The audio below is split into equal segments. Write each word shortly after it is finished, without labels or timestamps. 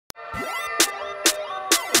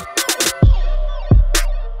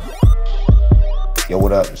Yo,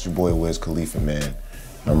 what up? It's your boy Wiz Khalifa, man.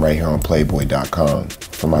 I'm right here on Playboy.com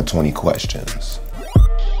for my 20 questions.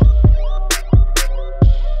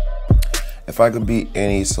 If I could be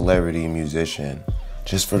any celebrity musician,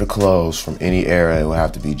 just for the clothes from any era, it would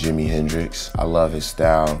have to be Jimi Hendrix. I love his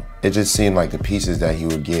style. It just seemed like the pieces that he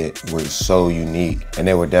would get were so unique, and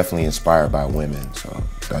they were definitely inspired by women, so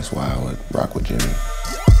that's why I would rock with Jimmy.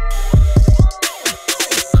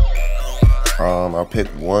 I'll pick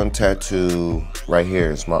one tattoo right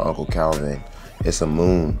here. It's my Uncle Calvin. It's a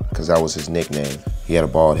moon, because that was his nickname. He had a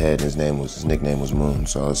bald head and his nickname was Moon,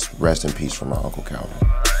 so it's rest in peace for my Uncle Calvin.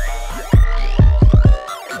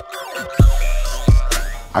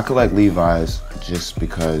 I collect Levi's just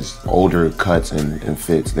because older cuts and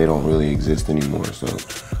fits, they don't really exist anymore. So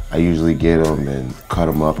I usually get them and cut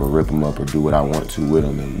them up or rip them up or do what I want to with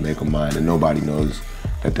them and make them mine. And nobody knows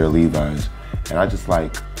that they're Levi's. And I just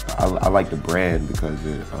like, I like the brand because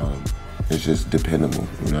it's just dependable.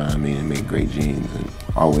 You know what I mean? It make great jeans and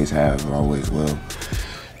always have, always will.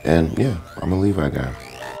 And yeah, I'm a Levi guy.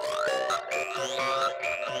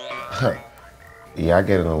 Yeah, I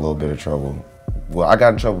get in a little bit of trouble. Well, I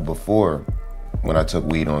got in trouble before when I took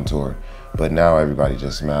weed on tour, but now everybody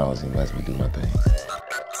just smiles and lets me do my thing.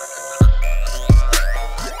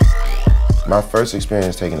 My first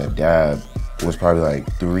experience taking a dab was probably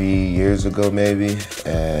like 3 years ago maybe,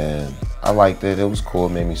 and I liked it. It was cool,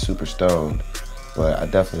 it made me super stoned, but I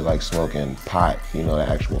definitely like smoking pot, you know, the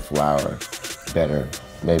actual flower better.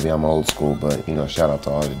 Maybe I'm old school, but you know, shout out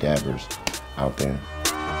to all the dabbers out there.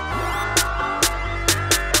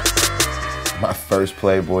 My first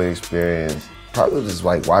Playboy experience, probably just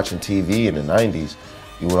like watching TV in the 90s.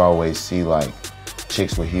 You would always see like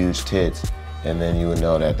chicks with huge tits, and then you would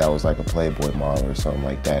know that that was like a Playboy model or something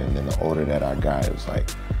like that. And then the older that I got, it was like,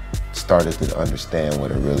 started to understand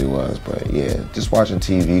what it really was. But yeah, just watching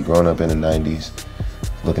TV, growing up in the 90s,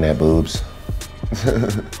 looking at boobs.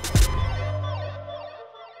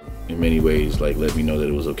 In many ways, like, let me know that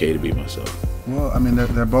it was okay to be myself. Well, I mean,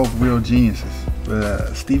 they're both real geniuses,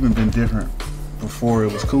 but Steven been different before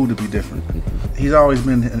it was cool to be different. He's always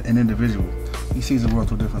been an individual. He sees the world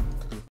so different.